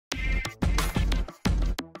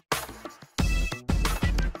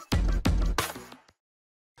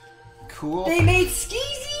cool. They made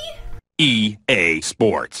Skeezy EA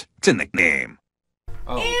Sports. It's in the name.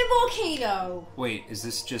 Oh, and Volcano. wait, is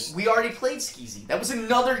this just... We already played Skeezy. That was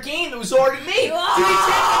another game that was already made. Did Ah!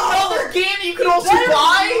 we take another game you could also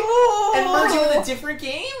buy and merge it with a different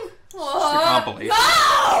game? Just a compilation.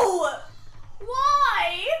 No!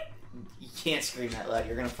 Why? You can't scream that loud.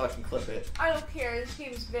 You're gonna fucking clip it. I don't care. This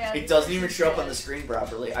game's bad. It doesn't even show up on the screen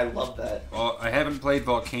properly. I love that. Well, I haven't played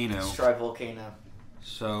Volcano, Let's try Volcano.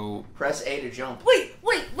 so... Press A to jump. Wait.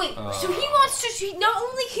 So he wants to. Not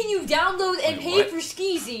only can you download and Wait, pay what? for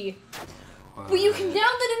Skeezy, but you can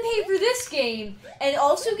download and pay for this game and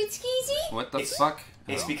also get Skeezy. What the It's- fuck?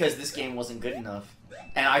 It's Oh. because this game wasn't good enough.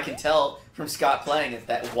 And I can tell from Scott playing it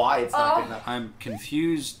that why it's not good enough. I'm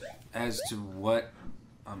confused as to what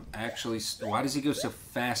I'm actually... Why does he go so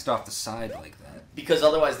fast off the side like that? Because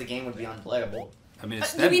otherwise the game would be unplayable. I mean,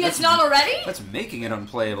 it's... You mean it's not already? That's making it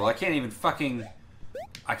unplayable. I can't even fucking...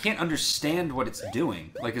 I can't understand what it's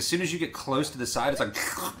doing. Like, as soon as you get close to the side, it's like...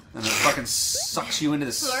 And it fucking sucks you into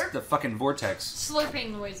Slurp? the fucking vortex.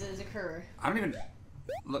 Slurping noises occur. I don't even...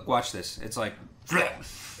 Look, watch this. It's like...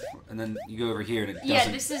 And then you go over here and it doesn't...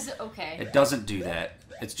 Yeah, this is okay. It doesn't do that.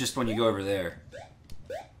 It's just when you go over there.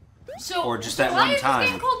 So, or just so that why one is time.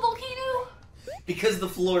 this game called Volcano? Because the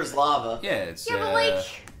floor is lava. Yeah, it's... Yeah, but like...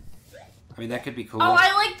 I mean, that could be cool. Oh,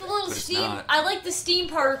 I like the little But it's steam. not. I like the steam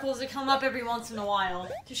particles that come up every once in a while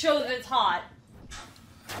to show that it's hot.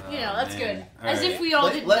 You know, that's man. good. All As right. if we all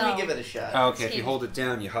didn't Let know. me give it a shot. Oh, okay, if you hold it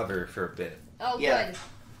down, you hover for a bit. Oh, Yeah. good.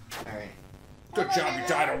 Alright. Good job, you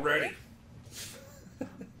died already.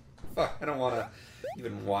 Fuck, I don't want to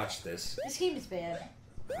even watch this. This game is bad.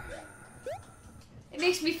 It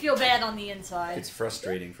makes me feel bad on the inside. It's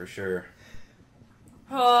frustrating for sure.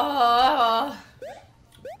 Oh.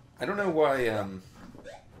 I don't know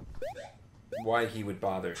why he would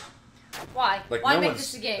bother. Why? Like, Why no make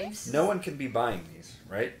one's- this a game? No one can be buying these,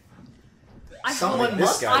 right? I Someone hope,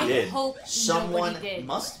 must- This guy I did. hope Someone nobody did.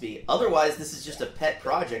 must be. Otherwise, this is just a pet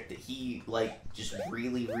project that he, like, just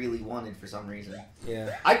really, really wanted for some reason.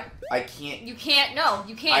 Yeah. I can't... You can't. No,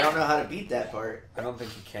 you can't. I don't know how to beat that part. I don't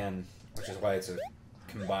think he can, which is why it's a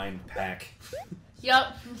combined pack.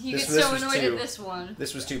 Yup. You This- get this so was annoyed too- at this one.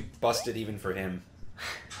 This was too busted even for him.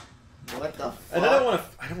 What the fuck? And I don't want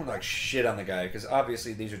to like shit on the guy because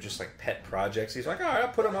obviously these are just like pet projects. He's like, all right, I'll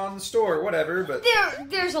put them on the store, whatever. But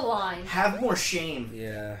There's a line. Have more shame.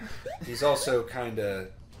 yeah, he's also kind of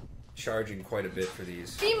charging quite a bit for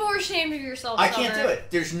these. Be more ashamed of yourself. I can't do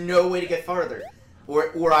it. There's no way to get farther.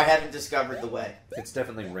 Or I haven't discovered the way. It's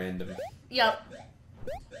definitely random. Yep.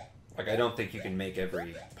 Like I don't think you can make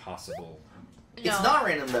every possible. No. It's not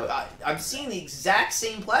random, though. I'm seeing the exact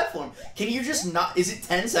same platform. Can you just not... Is it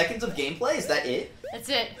 10 seconds of gameplay? Is that it? That's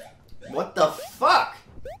it. What the fuck?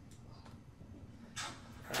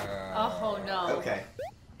 Oh no. Okay.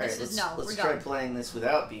 This Alright, is- let's we're try done. playing this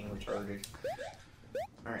without being retarded.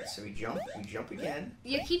 Alright, so we jump again.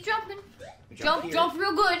 Yeah, keep jumping. We Jump here.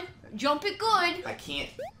 real good. Jump it good. I can't...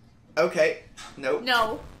 Okay. Nope.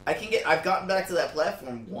 No. I've gotten back to that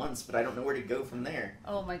platform once, but I don't know where to go from there.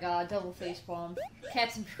 Oh my god, double face bomb.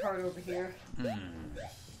 Captain Picard over here.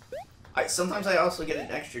 Sometimes I also get an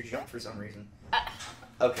extra jump for some reason.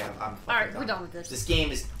 Okay, I'm fucking Alright, we're done with this. This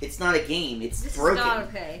game is... It's not a game. It's This broken. is not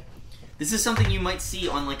okay. This is something you might see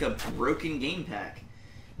on, like, a broken game pack.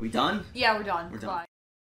 We done? Yeah, we're done. We're done.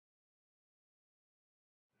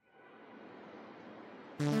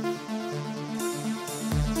 Bye.